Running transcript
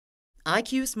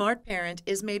IQ Smart Parent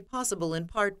is made possible in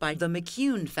part by the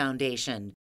McCune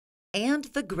Foundation and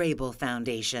the Grable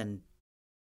Foundation.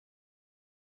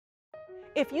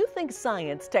 If you think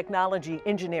science, technology,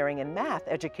 engineering, and math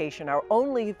education are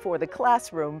only for the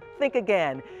classroom, think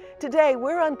again. Today,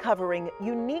 we're uncovering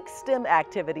unique STEM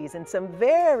activities in some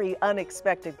very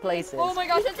unexpected places. Oh my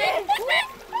gosh, that's it!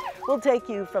 We'll take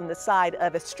you from the side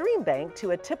of a stream bank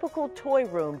to a typical toy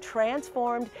room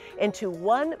transformed into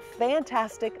one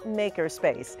fantastic maker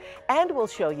space. And we'll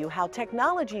show you how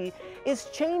technology is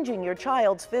changing your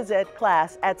child's phys ed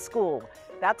class at school.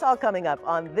 That's all coming up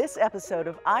on this episode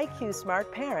of IQ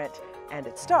Smart Parent, and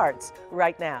it starts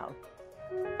right now.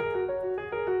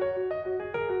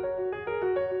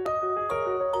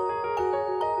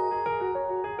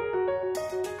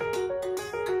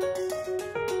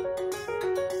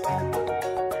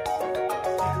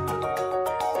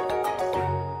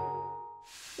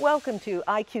 Welcome to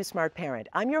IQ Smart Parent.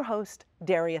 I'm your host,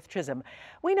 Darieth Chisholm.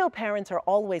 We know parents are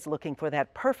always looking for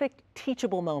that perfect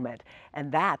teachable moment,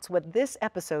 and that's what this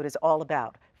episode is all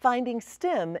about, finding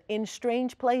STEM in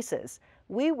strange places.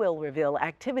 We will reveal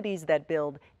activities that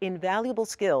build invaluable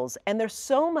skills, and they're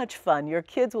so much fun, your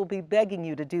kids will be begging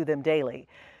you to do them daily.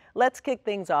 Let's kick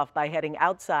things off by heading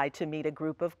outside to meet a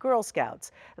group of Girl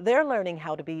Scouts. They're learning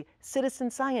how to be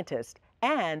citizen scientists,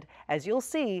 and as you'll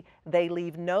see, they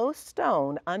leave no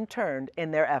stone unturned in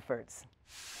their efforts.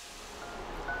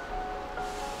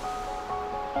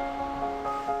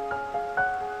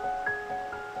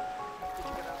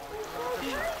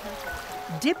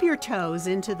 Dip your toes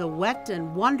into the wet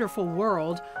and wonderful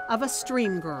world of a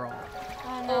stream girl.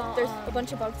 Oh, there's a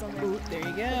bunch of bugs on there. Ooh, there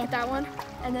you go. Look at that one.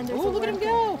 And then there's Ooh, look at him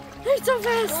go. They're so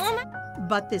fast.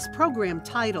 But this program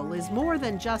title is more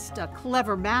than just a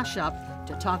clever mashup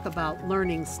to talk about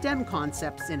learning STEM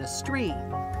concepts in a stream.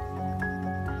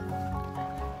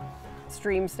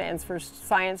 STREAM stands for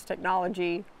Science,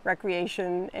 Technology,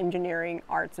 Recreation, Engineering,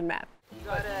 Arts, and Math.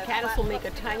 Caddis will make a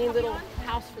tiny little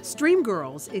house for them. Stream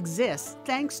Girls exists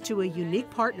thanks to a unique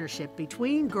partnership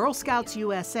between Girl Scouts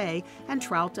USA and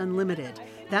Trout Unlimited.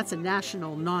 That's a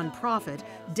national nonprofit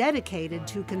dedicated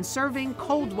to conserving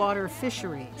cold water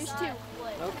fisheries. There's two.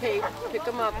 Okay, pick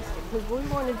them up. Because what we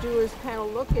want to do is kind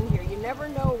of look in here. You never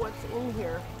know what's in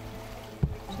here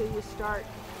until you start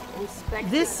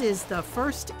inspecting. This is the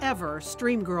first ever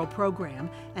Stream Girl program,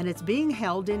 and it's being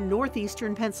held in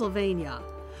northeastern Pennsylvania.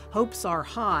 Hopes are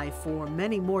high for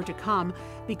many more to come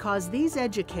because these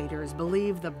educators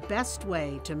believe the best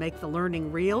way to make the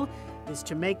learning real is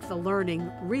to make the learning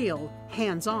real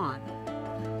hands-on.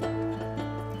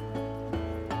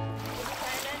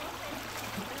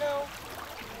 No.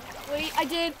 Wait, I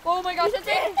did. Oh my gosh, that's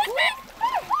it.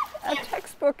 A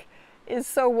textbook is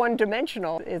so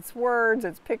one-dimensional. It's words,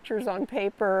 it's pictures on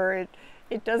paper.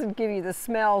 It doesn't give you the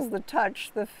smells, the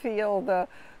touch, the feel, the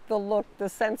look, the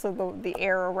sense of the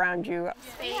air around you.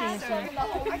 I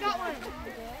got one.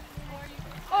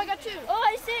 Oh, I got two. Oh,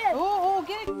 I see it. Oh,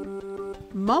 get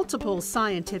it. Multiple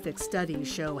scientific studies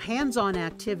show hands-on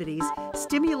activities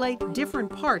stimulate different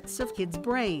parts of kids'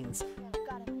 brains.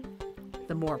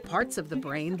 The more parts of the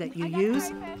brain that you use,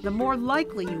 the more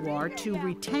likely you are to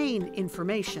retain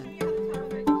information.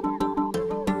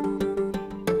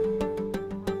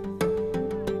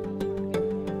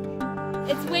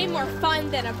 It's way more fun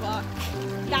than a book,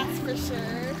 that's for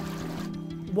sure.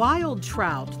 Wild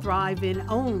trout thrive in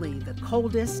only the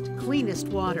coldest, cleanest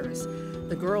waters.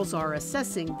 The girls are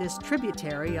assessing this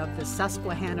tributary of the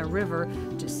Susquehanna River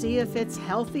to see if it's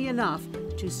healthy enough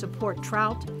to support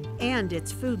trout and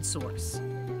its food source.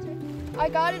 I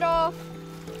got it off.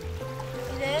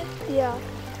 You did? Yeah.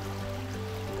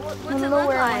 What's it look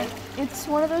like? It's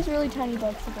one of those really tiny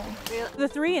bugs again. The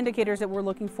three indicators that we're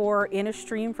looking for in a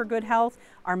stream for good health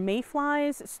are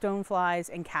mayflies, stoneflies,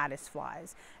 and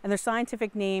caddisflies. And their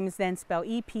scientific names then spell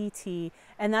EPT,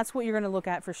 and that's what you're going to look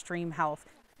at for stream health.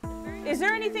 Is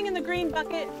there anything in the green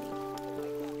bucket?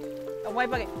 A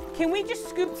white bucket. Can we just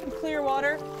scoop some clear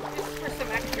water just for some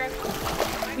extra?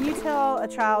 When you tell a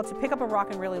child to pick up a rock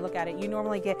and really look at it, you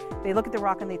normally they look at the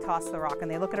rock and they toss the rock,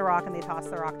 and they look at a rock and they toss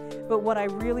the rock. But what I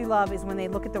really love is when they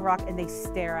look at the rock and they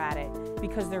stare at it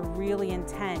because they're really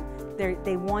intent.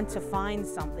 They want to find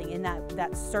something, and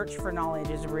that search for knowledge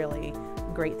is really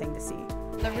a great thing to see.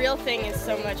 The real thing is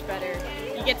so much better.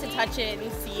 You get to touch it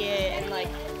and see it and like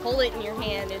hold it in your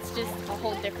hand. It's just a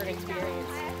whole different experience.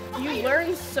 You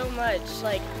learn so much,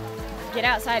 like get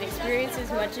outside, experience as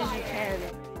much as you can.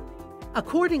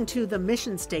 According to the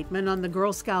mission statement on the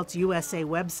Girl Scouts USA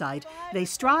website, they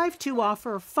strive to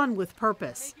offer fun with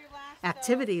purpose.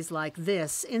 Activities like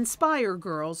this inspire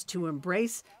girls to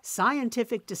embrace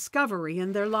scientific discovery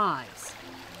in their lives.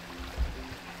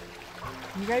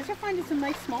 You guys are finding some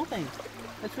nice small things.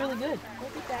 That's really good.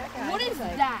 Look at that guy. What is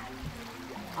that?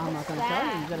 I'm not going to tell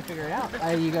you. You got to figure it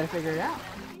out. You got to figure it out.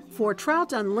 For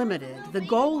Trout Unlimited, the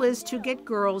goal is to get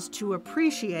girls to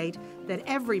appreciate that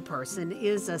every person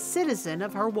is a citizen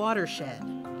of her watershed.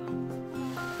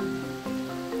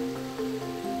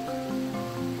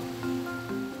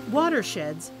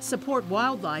 Watersheds support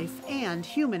wildlife and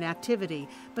human activity,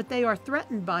 but they are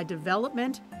threatened by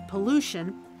development,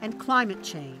 pollution, and climate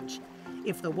change.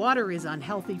 If the water is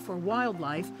unhealthy for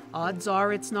wildlife, odds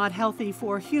are it's not healthy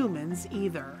for humans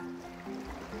either.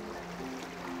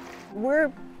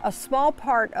 We're a small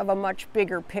part of a much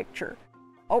bigger picture,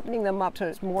 opening them up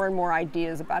to more and more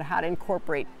ideas about how to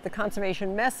incorporate the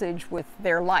conservation message with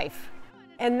their life.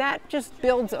 And that just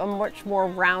builds a much more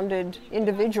rounded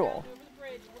individual.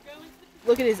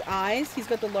 Look at his eyes. He's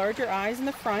got the larger eyes in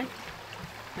the front.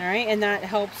 All right, and that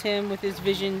helps him with his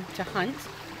vision to hunt.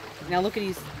 Now look at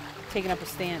he's taking up a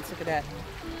stance. Look at that.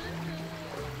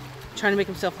 Trying to make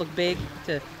himself look big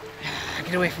to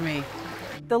get away from me.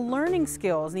 The learning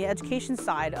skills, the education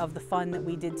side of the fun that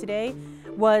we did today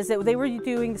was that they were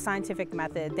doing the scientific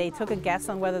method. They took a guess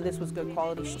on whether this was good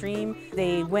quality stream.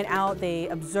 They went out, they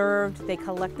observed, they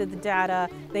collected the data,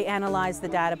 they analyzed the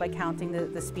data by counting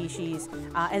the species,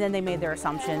 and then they made their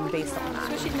assumption based on that.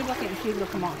 Especially in the bucket and she will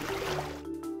come on.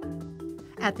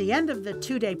 At the end of the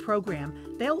two-day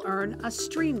program, they'll earn a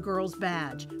Stream Girls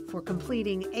badge for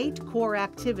completing 8 core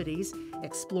activities,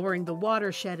 exploring the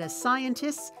watershed as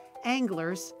scientists,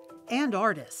 anglers, and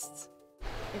artists.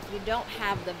 If you don't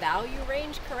have the value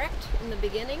range correct in the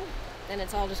beginning, then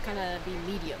it's all just kind of be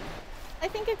medium. I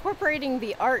think incorporating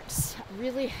the arts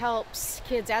really helps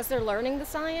kids as they're learning the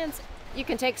science. You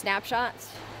can take snapshots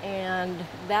and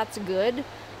that's good,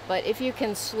 but if you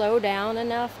can slow down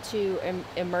enough to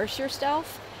immerse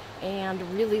yourself and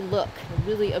really look,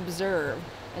 really observe,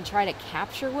 and try to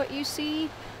capture what you see,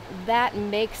 that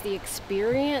makes the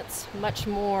experience much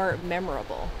more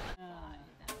memorable.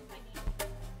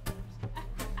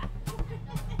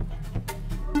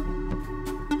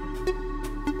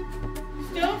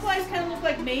 Stoneflies kind of look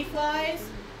like mayflies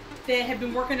that have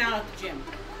been working out at the gym.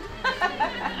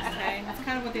 Okay, that's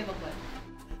kind of what they look like.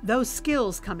 Those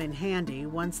skills come in handy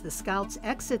once the scouts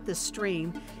exit the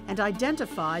stream and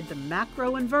identified the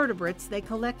macroinvertebrates they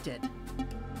collected.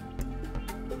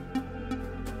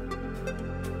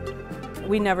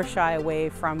 We never shy away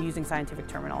from using scientific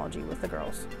terminology with the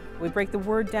girls. We break the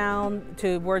word down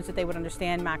to words that they would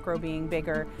understand, macro being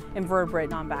bigger, invertebrate,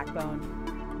 non-backbone.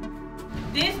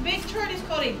 This big turd is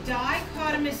called a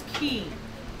dichotomous key.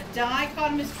 A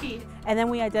dichotomous key. And then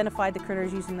we identified the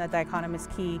critters using the dichotomous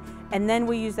key, and then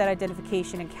we use that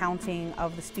identification and counting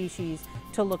of the species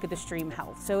to look at the stream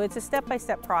health. So it's a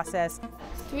step-by-step process.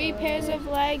 3 pairs of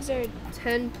legs or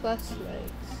 10 plus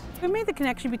legs? We made the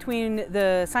connection between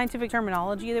the scientific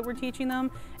terminology that we're teaching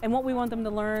them and what we want them to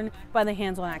learn by the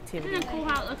hands-on activity. Isn't it cool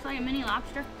how it looks like a mini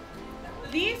lobster?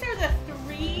 These are the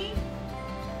 3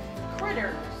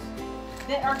 critters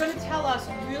that are going to tell us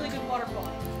really good water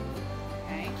quality.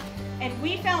 Okay? And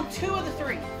we found 2 of the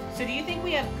 3. So do you think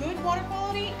we have good water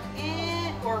quality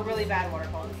or really bad water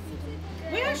quality?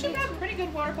 We actually have pretty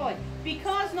good water quality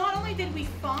because not only did we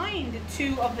find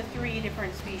 2 of the 3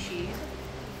 different species,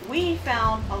 we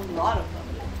found a lot of them.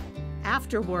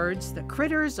 Afterwards, the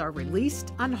critters are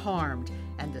released unharmed,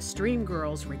 and the Stream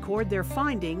Girls record their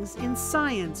findings in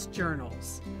science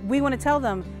journals. We want to tell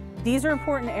them these are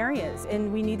important areas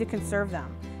and we need to conserve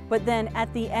them. But then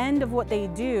at the end of what they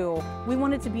do, we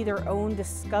want it to be their own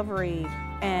discovery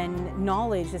and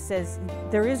knowledge that says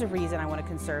there is a reason I want to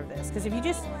conserve this. Because if you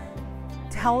just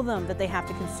tell them that they have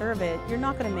to conserve it, you're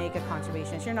not going to make a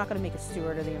conservationist, you're not going to make a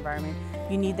steward of the environment.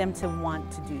 You need them to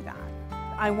want to do that.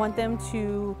 I want them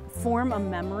to form a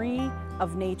memory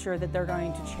of nature that they're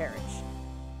going to cherish.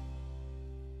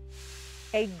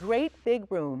 A great big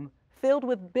room filled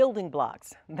with building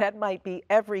blocks. That might be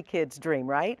every kid's dream,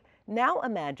 right? Now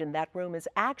imagine that room is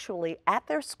actually at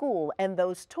their school and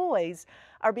those toys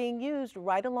are being used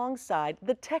right alongside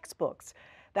the textbooks.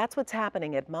 That's what's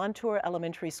happening at Montour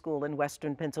Elementary School in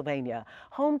Western Pennsylvania,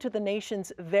 home to the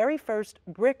nation's very first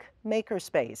brick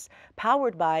makerspace,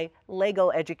 powered by Lego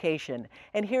Education.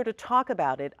 And here to talk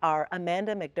about it are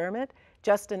Amanda McDermott,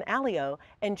 Justin Alio,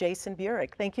 and Jason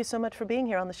Burek. Thank you so much for being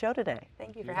here on the show today.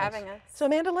 Thank you for having us. So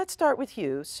Amanda, let's start with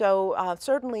you. So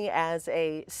certainly as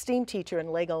a STEAM teacher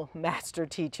and Lego master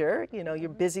teacher, you know, you're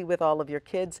busy with all of your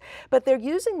kids, but they're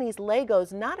using these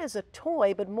Legos not as a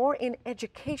toy, but more in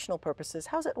educational purposes.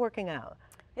 How's it working out?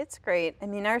 It's great. I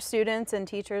mean, our students and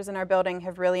teachers in our building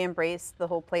have really embraced the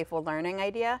whole playful learning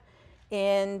idea.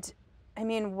 And I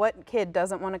mean, what kid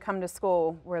doesn't want to come to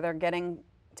school where they're getting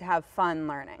to have fun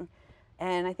learning?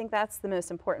 And I think that's the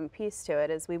most important piece to it,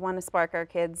 is we want to spark our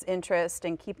kids' interest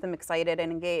and keep them excited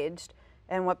and engaged.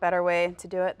 And what better way to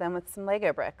do it than with some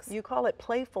Lego bricks? You call it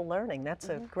playful learning. That's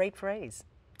a great phrase.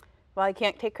 Well, I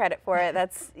can't take credit for it.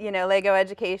 That's, Lego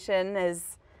education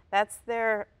that's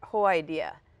their whole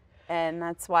idea. And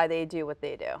that's why they do what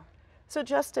they do. So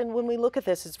Justin, when we look at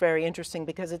this, it's very interesting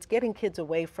because it's getting kids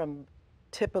away from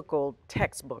typical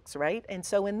textbooks, right? And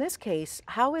so in this case,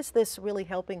 how is this really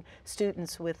helping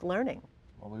students with learning?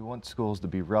 Well, we want schools to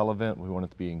be relevant, we want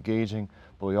it to be engaging,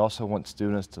 but we also want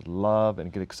students to love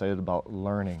and get excited about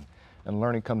learning. And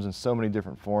learning comes in so many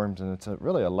different forms, and it's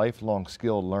really a lifelong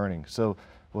skill learning. So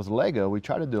with Lego, we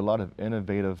try to do a lot of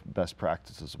innovative best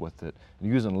practices with it,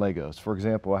 using Legos. For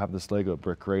example, I have this Lego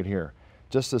brick right here.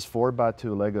 Just this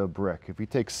 4x2 Lego brick. If you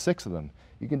take 6 of them,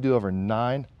 you can do over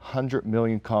 900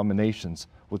 million combinations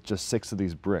with just 6 of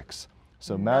these bricks.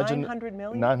 So imagine 900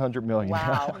 million? 900 million.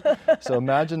 Wow. So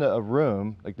imagine a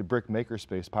room like the Brick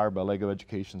Makerspace powered by Lego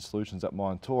Education Solutions at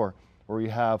Montour, where you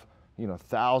have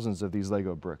thousands of these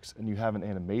Lego bricks, and you have an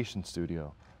animation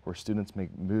studio where students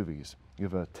make movies. You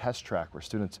have a test track where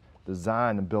students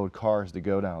design and build cars to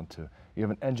go down to. You have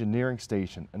an engineering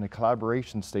station and a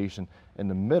collaboration station in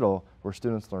the middle where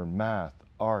students learn math,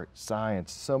 art,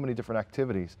 science, so many different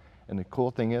activities. And the cool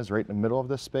thing is, right in the middle of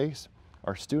this space,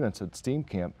 our students at STEAM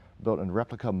Camp built a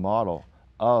replica model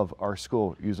of our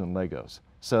school using Legos.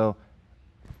 So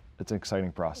it's an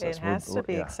exciting process. It has to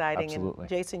be exciting. Absolutely. And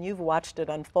Jason, you've watched it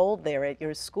unfold there at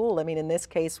your school. I mean, in this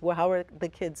case, how are the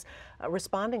kids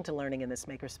responding to learning in this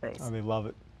makerspace? Oh, they love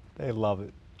it. They love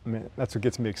it. I mean, that's what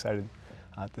gets me excited,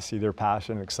 to see their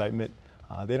passion and excitement.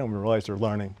 They don't even realize they're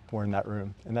learning. We're in that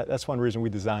room. And that's one reason we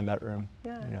designed that room.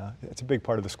 Yeah. It's a big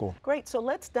part of the school. Great. So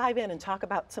let's dive in and talk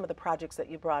about some of the projects that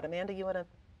you brought. Amanda, you want to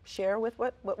share with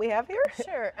what we have here?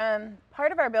 Sure.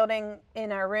 Part of our building,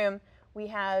 in our room, we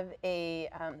have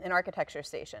an architecture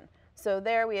station. So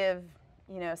there we have,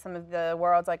 some of the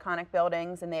world's iconic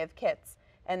buildings, and they have kits.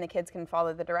 And the kids can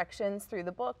follow the directions through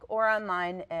the book or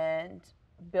online and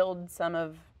build some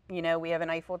of, we have an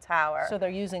Eiffel Tower. So they're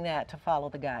using that to follow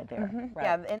the guide there. Right.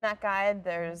 Yeah, in that guide,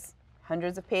 there's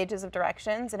hundreds of pages of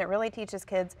directions, and it really teaches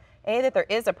kids, that there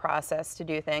is a process to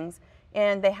do things,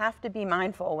 and they have to be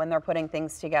mindful when they're putting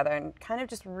things together, and kind of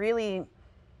just really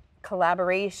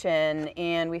collaboration,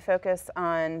 and we focus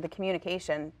on the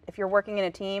communication. If you're working in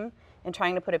a team and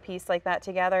trying to put a piece like that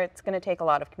together, it's going to take a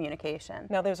lot of communication.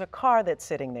 Now there's a car that's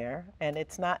sitting there, and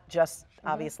it's not just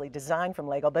obviously designed from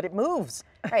Lego, but it moves.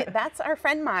 Right, that's our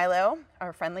friend Milo,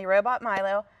 our friendly robot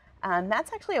Milo.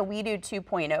 That's actually a We Do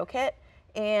 2.0 kit,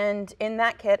 and in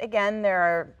that kit, again, there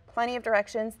are plenty of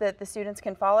directions that the students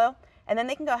can follow, and then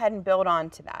they can go ahead and build on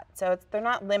to that. So they're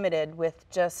not limited with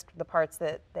just the parts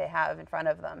that they have in front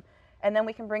of them. And then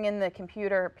we can bring in the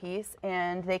computer piece,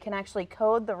 and they can actually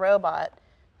code the robot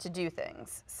to do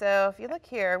things. So if you look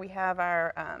here, we have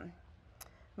our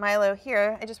Milo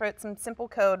here. I just wrote some simple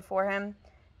code for him,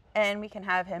 and we can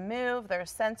have him move.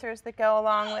 There's sensors that go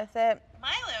along with it.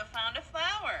 Milo found a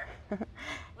flower.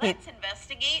 Let's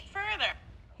investigate further.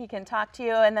 He can talk to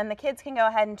you, and then the kids can go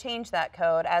ahead and change that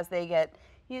code as they get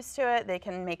used to it. They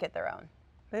can make it their own.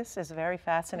 This is very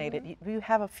fascinating. You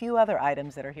have a few other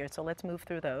items that are here, so let's move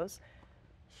through those.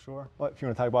 Sure. Well, if you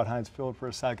want to talk about Heinz Field for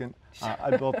a second,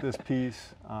 I built this piece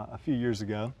a few years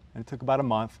ago, and it took about a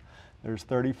month. There's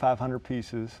 3,500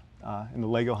 pieces in the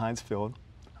Lego Heinz Field.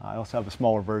 I also have a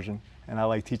smaller version, and I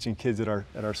like teaching kids at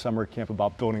our summer camp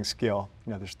about building skill.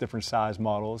 There's different size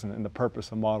models and the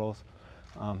purpose of models.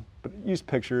 But use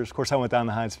pictures. Of course, I went down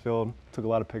the Heinz Field, took a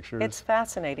lot of pictures. It's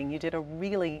fascinating. You did a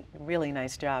really, really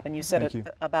nice job. And you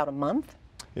said about a month?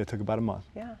 Yeah, it took about a month.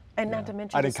 Yeah, and not to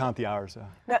mention... I didn't count the hours,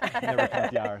 though. I never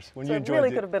count the hours. When so you it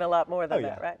really could have been a lot more than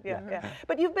that, right? Yeah.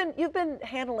 But you've been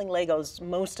handling Legos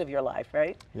most of your life,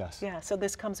 right? Yes. Yeah, so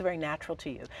this comes very natural to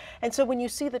you. And so when you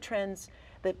see the trends,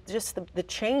 just the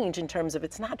change in terms of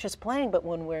it's not just playing, but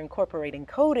when we're incorporating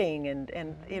coding,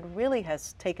 and it really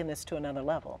has taken this to another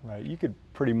level. Right, you could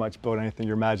pretty much build anything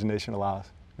your imagination allows.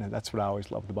 That's what I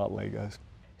always loved about Legos.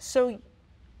 So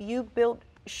you built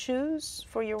shoes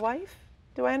for your wife?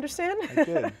 Do I understand? I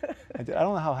did. I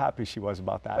don't know how happy she was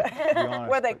about that, to be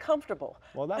honest. Were they comfortable?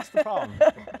 Well, that's the problem.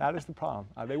 That is the problem.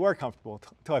 They were comfortable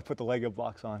until I put the Lego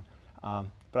blocks on.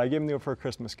 But I gave them to her for a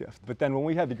Christmas gift. But then when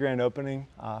we had the grand opening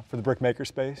for the Brick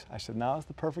Makerspace, I said, now is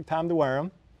the perfect time to wear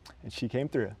them. And she came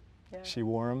through. Yeah. She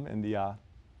wore them in the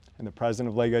And the president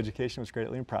of Lego Education was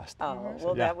greatly impressed. Oh, So,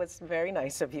 well, yeah. that was very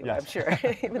nice of you, Yes. I'm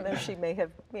sure, even though she may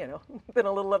have, you know, been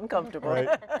a little uncomfortable. Right.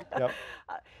 Yep.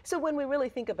 So when we really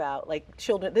think about, like,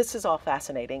 children, this is all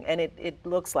fascinating, and it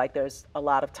looks like there's a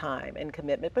lot of time and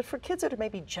commitment, but for kids that are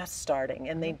maybe just starting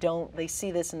and they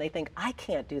see this and they think, I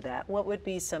can't do that, what would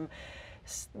be some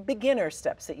beginner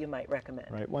steps that you might recommend?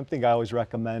 Right. One thing I always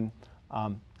recommend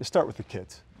is start with the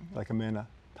kids, like Amanda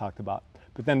talked about.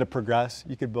 But then to progress,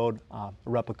 you could build a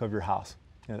replica of your house.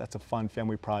 You know, that's a fun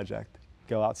family project.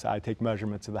 Go outside, take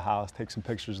measurements of the house, take some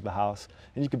pictures of the house,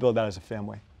 and you can build that as a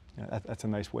family. You know, that's a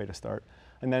nice way to start.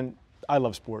 And then I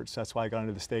love sports. That's why I got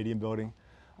into the stadium building.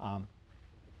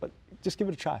 But just give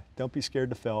it a try. Don't be scared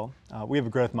to fail. We have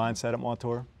a growth mindset at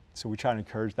Montour, so we try to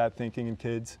encourage that thinking in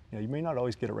kids. You know, you may not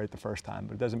always get it right the first time,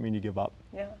 but it doesn't mean you give up.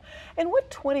 Yeah. And what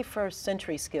 21st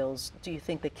century skills do you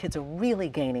think the kids are really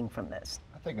gaining from this?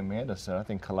 I think Amanda said, I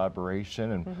think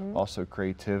collaboration and also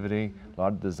creativity, a lot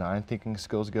of design thinking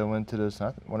skills go into this.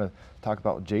 And I want to talk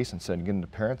about what Jason said and getting the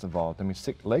parents involved. I mean,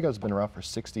 Lego's been around for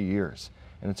 60 years.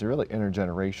 And it's really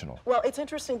intergenerational. Well, it's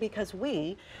interesting because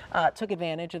we took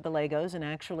advantage of the Legos and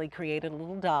actually created a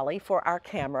little dolly for our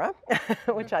camera,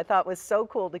 which I thought was so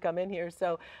cool to come in here.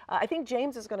 So I think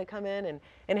James is going to come in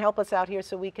and help us out here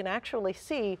so we can actually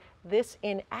see this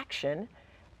in action.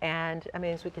 And I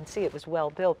mean, as we can see, it was well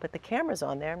built, but the camera's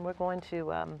on there and we're going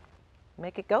to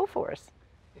make it go for us.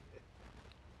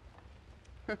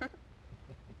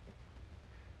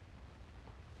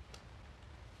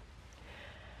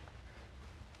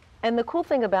 And the cool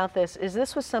thing about this is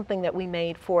this was something that we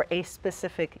made for a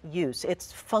specific use.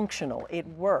 It's functional, it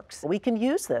works. We can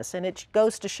use this, and it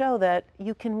goes to show that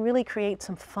you can really create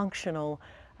some functional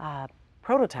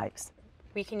prototypes.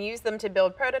 We can use them to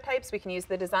build prototypes, we can use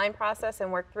the design process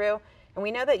and work through, and we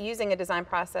know that using a design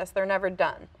process, they're never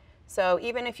done. So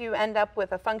even if you end up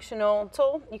with a functional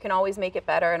tool, you can always make it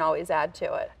better and always add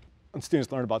to it. When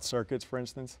students learn about circuits, for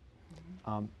instance,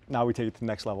 now we take it to the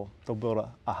next level. They'll build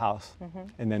a house,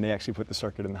 and then they actually put the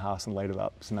circuit in the house and light it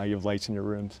up. So now you have lights in your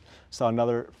rooms. Saw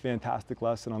another fantastic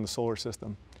lesson on the solar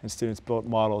system, and students built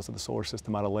models of the solar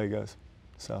system out of Legos.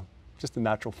 So just a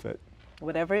natural fit.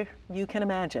 Whatever you can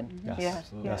imagine. Yes. Yeah.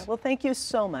 Absolutely. Yeah. Yes. Well, thank you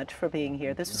so much for being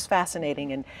here. This was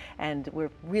fascinating, and we're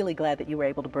really glad that you were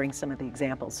able to bring some of the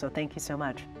examples. So thank you so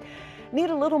much. Need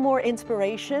a little more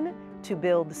inspiration to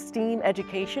build STEAM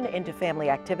education into family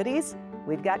activities?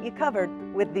 We've got you covered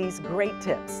with these great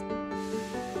tips.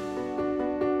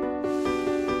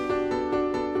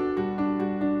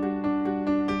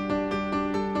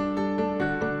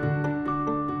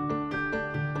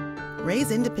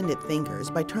 Raise independent thinkers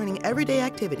by turning everyday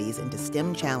activities into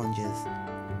STEM challenges.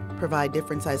 Provide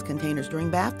different-sized containers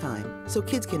during bath time so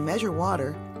kids can measure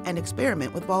water and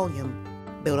experiment with volume.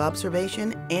 Build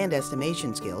observation and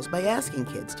estimation skills by asking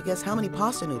kids to guess how many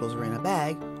pasta noodles are in a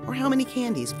bag or how many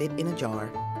candies fit in a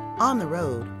jar. On the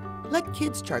road, let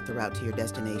kids chart the route to your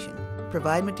destination.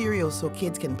 Provide materials so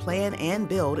kids can plan and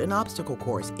build an obstacle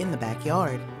course in the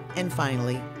backyard. And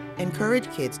finally,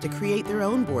 encourage kids to create their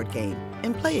own board game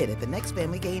and play it at the next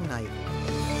family game night.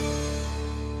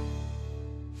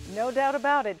 No doubt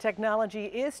about it, technology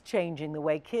is changing the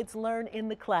way kids learn in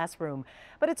the classroom,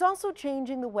 but it's also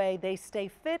changing the way they stay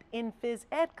fit in phys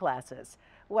ed classes.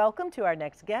 Welcome to our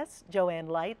next guest, Joanne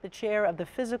Light, the chair of the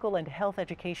Physical and Health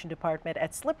Education Department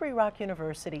at Slippery Rock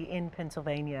University in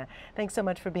Pennsylvania. Thanks so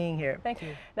much for being here. Thank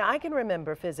you. Now, I can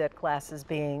remember phys ed classes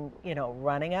being,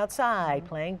 running outside,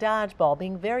 playing dodgeball,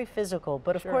 being very physical,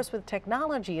 but of course with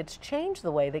technology, it's changed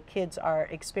the way that kids are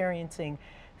experiencing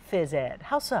phys ed.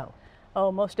 How so? Oh,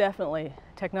 most definitely.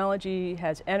 Technology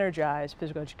has energized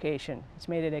physical education. It's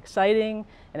made it exciting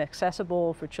and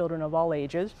accessible for children of all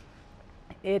ages.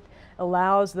 It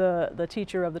allows the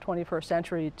teacher of the 21st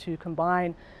century to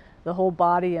combine the whole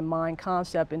body and mind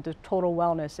concept into total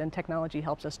wellness, and technology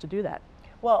helps us to do that.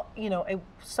 Well,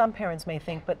 some parents may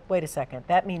think, but wait a second,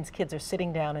 that means kids are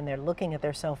sitting down and they're looking at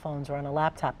their cell phones or on a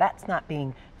laptop. That's not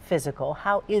being physical.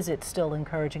 How is it still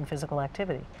encouraging physical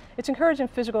activity? It's encouraging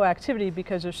physical activity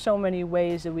because there's so many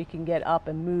ways that we can get up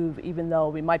and move, even though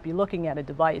we might be looking at a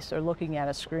device or looking at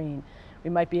a screen. We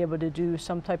might be able to do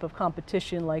some type of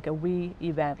competition like a Wii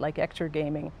event, like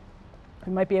exergaming.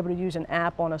 We might be able to use an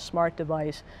app on a smart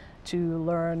device to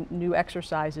learn new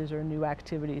exercises or new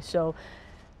activities. So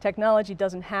technology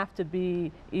doesn't have to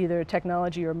be either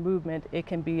technology or movement. It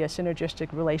can be a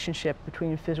synergistic relationship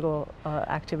between physical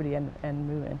activity and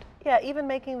movement. Yeah, even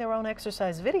making their own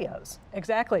exercise videos.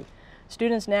 Exactly.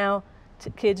 Students now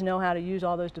kids know how to use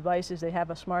all those devices. They have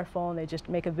a smartphone. They just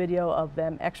make a video of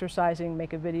them exercising,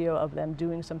 make a video of them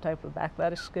doing some type of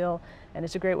athletic skill, and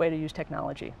it's a great way to use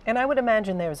technology. And I would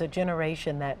imagine there was a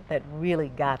generation that really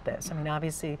got this. I mean,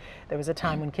 obviously, there was a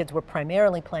time when kids were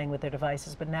primarily playing with their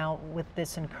devices, but now with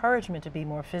this encouragement to be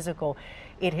more physical,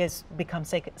 it has become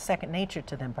second nature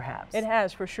to them, perhaps. It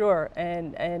has, for sure.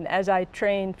 And as I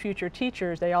train future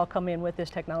teachers, they all come in with this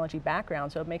technology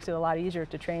background, so it makes it a lot easier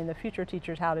to train the future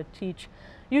teachers how to teach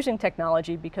using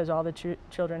technology because all the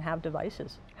children have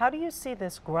devices. How do you see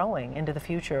this growing into the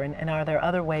future, and are there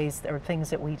other ways or things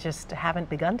that we just haven't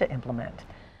begun to implement?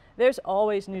 There's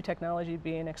always new technology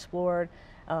being explored.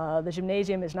 The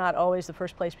gymnasium is not always the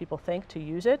first place people think to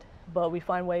use it, but we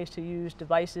find ways to use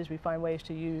devices, we find ways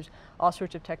to use all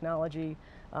sorts of technology.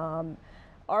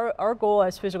 Our goal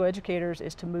as physical educators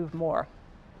is to move more.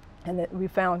 And that we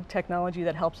found technology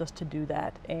that helps us to do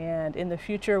that. And in the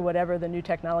future, whatever the new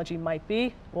technology might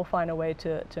be, we'll find a way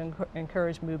to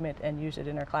encourage movement and use it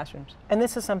in our classrooms. And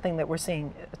this is something that we're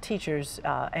seeing teachers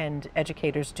and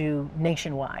educators do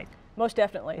nationwide. Most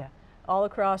definitely. Yeah. All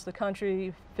across the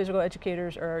country, physical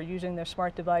educators are using their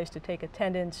smart device to take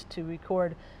attendance, to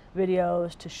record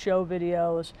videos, to show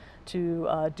videos,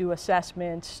 to do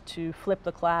assessments, to flip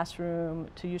the classroom,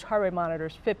 to use heart rate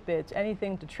monitors, Fitbits,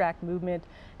 anything to track movement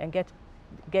and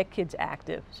get kids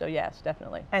active. So yes,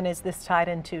 definitely. And is this tied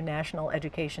into national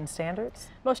education standards?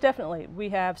 Most definitely. We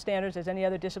have standards as any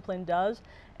other discipline does,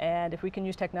 and if we can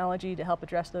use technology to help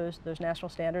address those national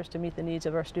standards to meet the needs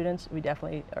of our students, we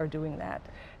definitely are doing that.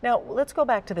 Now let's go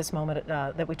back to this moment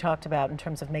that we talked about in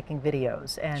terms of making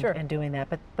videos and, sure. and doing that,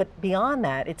 but beyond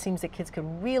that, it seems that kids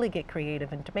can really get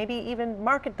creative and to maybe even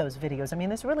market those videos. I mean,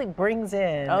 this really brings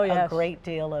in a great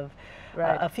deal of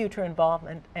a future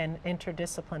involvement and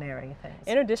interdisciplinary things.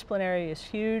 Interdisciplinary is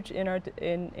huge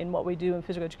in what we do in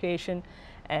physical education,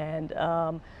 and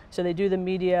so they do the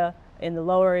media in the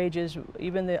lower ages.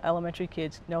 Even the elementary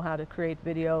kids know how to create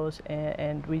videos,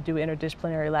 and we do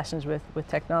interdisciplinary lessons with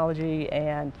technology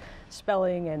and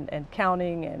spelling and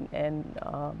counting and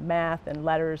math and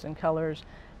letters and colors.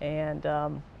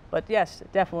 And but yes,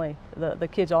 definitely, the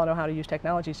kids all know how to use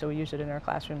technology, so we use it in our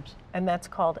classrooms. And that's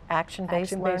called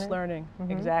action-based learning? Action-based learning,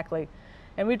 exactly.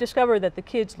 And we've discovered that the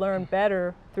kids learn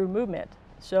better through movement.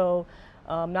 So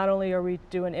not only are we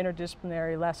doing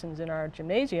interdisciplinary lessons in our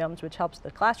gymnasiums, which helps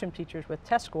the classroom teachers with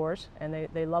test scores, and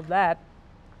they love that,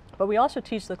 but we also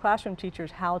teach the classroom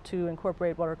teachers how to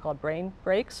incorporate what are called brain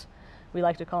breaks. We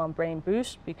like to call them brain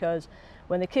boosts, because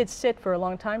when the kids sit for a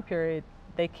long time period,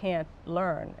 they can't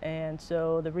learn. And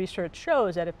so the research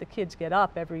shows that if the kids get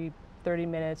up every 30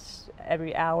 minutes,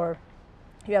 every hour,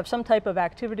 you have some type of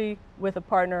activity with a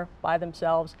partner by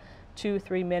themselves,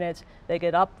 2-3 minutes, they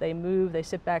get up, they move, they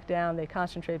sit back down, they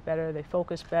concentrate better, they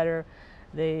focus better,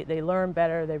 they learn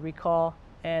better, they recall.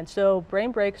 And so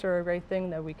brain breaks are a great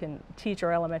thing that we can teach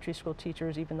our elementary school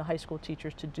teachers, even the high school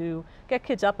teachers, to do, get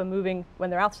kids up and moving when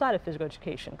they're outside of physical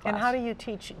education class. And how do you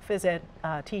teach phys ed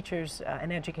teachers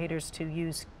and educators to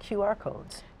use QR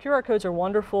codes? QR codes are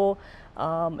wonderful.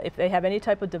 If they have any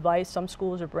type of device, some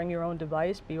schools are bring your own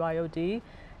device, BYOD.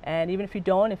 And even if you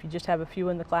don't, if you just have a few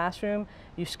in the classroom,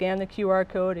 you scan the QR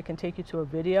code, it can take you to a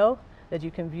video that you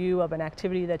can view of an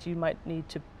activity that you might need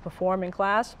to perform in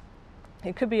class.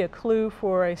 It could be a clue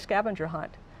for a scavenger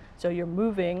hunt. So you're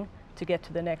moving to get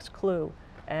to the next clue.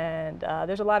 And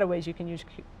there's a lot of ways you can use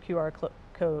QR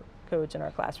codes in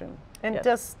our classroom. And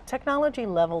does technology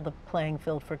level the playing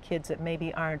field for kids that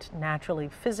maybe aren't naturally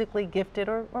physically gifted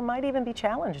or might even be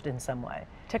challenged in some way?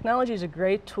 Technology is a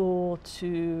great tool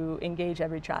to engage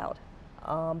every child.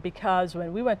 Because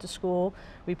when we went to school,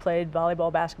 we played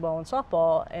volleyball, basketball, and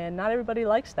softball, and not everybody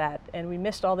likes that. And we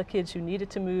missed all the kids who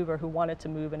needed to move or who wanted to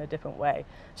move in a different way.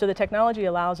 So the technology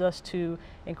allows us to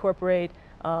incorporate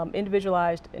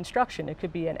individualized instruction. It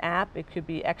could be an app, it could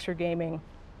be extra gaming,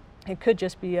 it could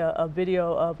just be a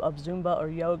video of Zumba or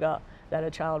yoga that a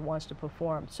child wants to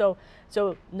perform. So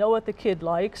know what the kid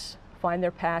likes, find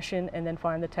their passion, and then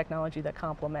find the technology that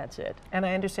complements it. And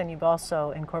I understand you've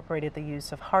also incorporated the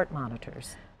use of heart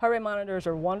monitors. Heart rate monitors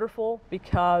are wonderful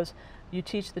because you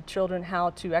teach the children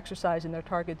how to exercise in their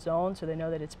target zone so they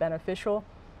know that it's beneficial.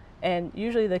 And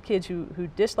usually the kids who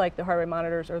dislike the heart rate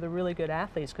monitors are the really good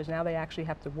athletes, because now they actually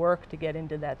have to work to get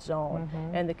into that zone.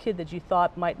 And the kid that you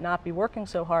thought might not be working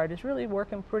so hard is really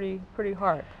working pretty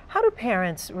hard. How do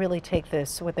parents really take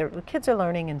this, what their kids are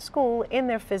learning in school, in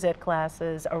their phys ed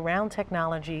classes, around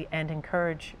technology, and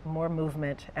encourage more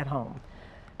movement at home?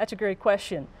 That's a great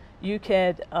question. You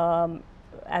could,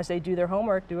 as they do their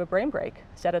homework, do a brain break.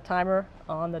 Set a timer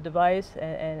on the device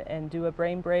and do a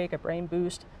brain break, a brain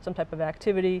boost, some type of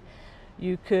activity.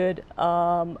 You could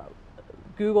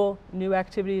Google new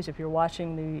activities. If you're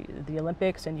watching the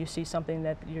Olympics and you see something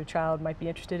that your child might be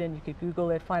interested in, you could Google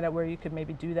it, find out where you could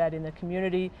maybe do that in the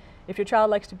community. If your child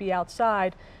likes to be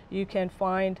outside, you can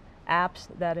find apps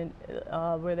that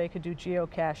where they could do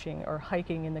geocaching or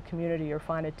hiking in the community or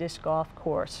find a disc golf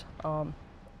course.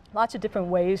 Lots of different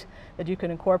ways that you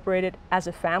can incorporate it. As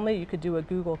a family, you could do a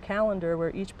Google Calendar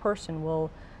where each person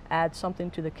will add something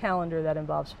to the calendar that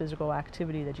involves physical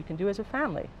activity that you can do as a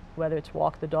family, whether it's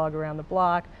walk the dog around the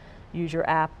block, use your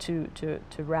app to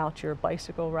route your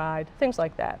bicycle ride, things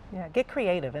like that. Yeah, get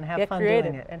creative and have fun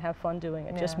doing it. And have fun doing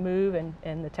it. Yeah. Just move,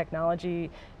 and the technology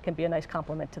can be a nice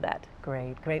complement to that.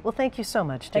 Great, great. Well, thank you so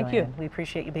much, Thank Joanne. you. We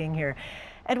appreciate you being here.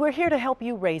 And we're here to help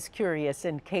you raise curious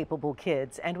and capable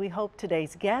kids. And we hope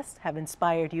today's guests have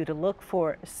inspired you to look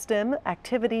for STEM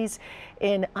activities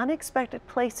in unexpected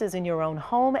places in your own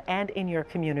home and in your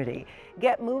community.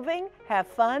 Get moving, have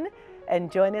fun,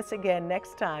 and join us again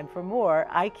next time for more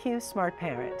IQ Smart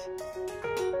Parent.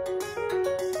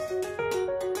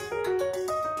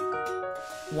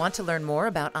 Want to learn more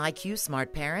about IQ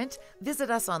Smart Parent? Visit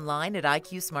us online at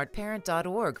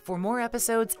iqsmartparent.org for more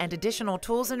episodes and additional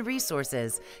tools and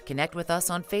resources. Connect with us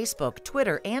on Facebook,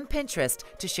 Twitter, and Pinterest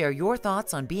to share your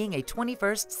thoughts on being a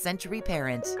 21st century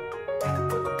parent.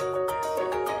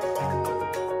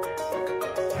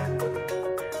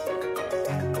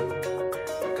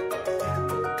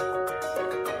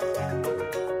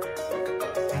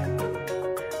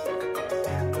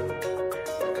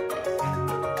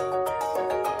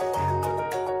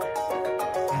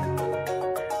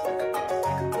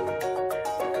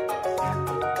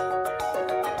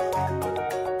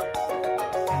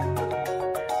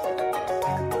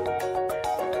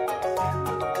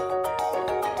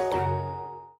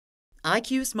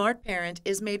 IQ Smart Parent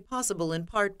is made possible in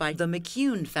part by the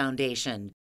McCune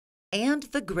Foundation and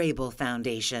the Grable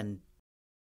Foundation.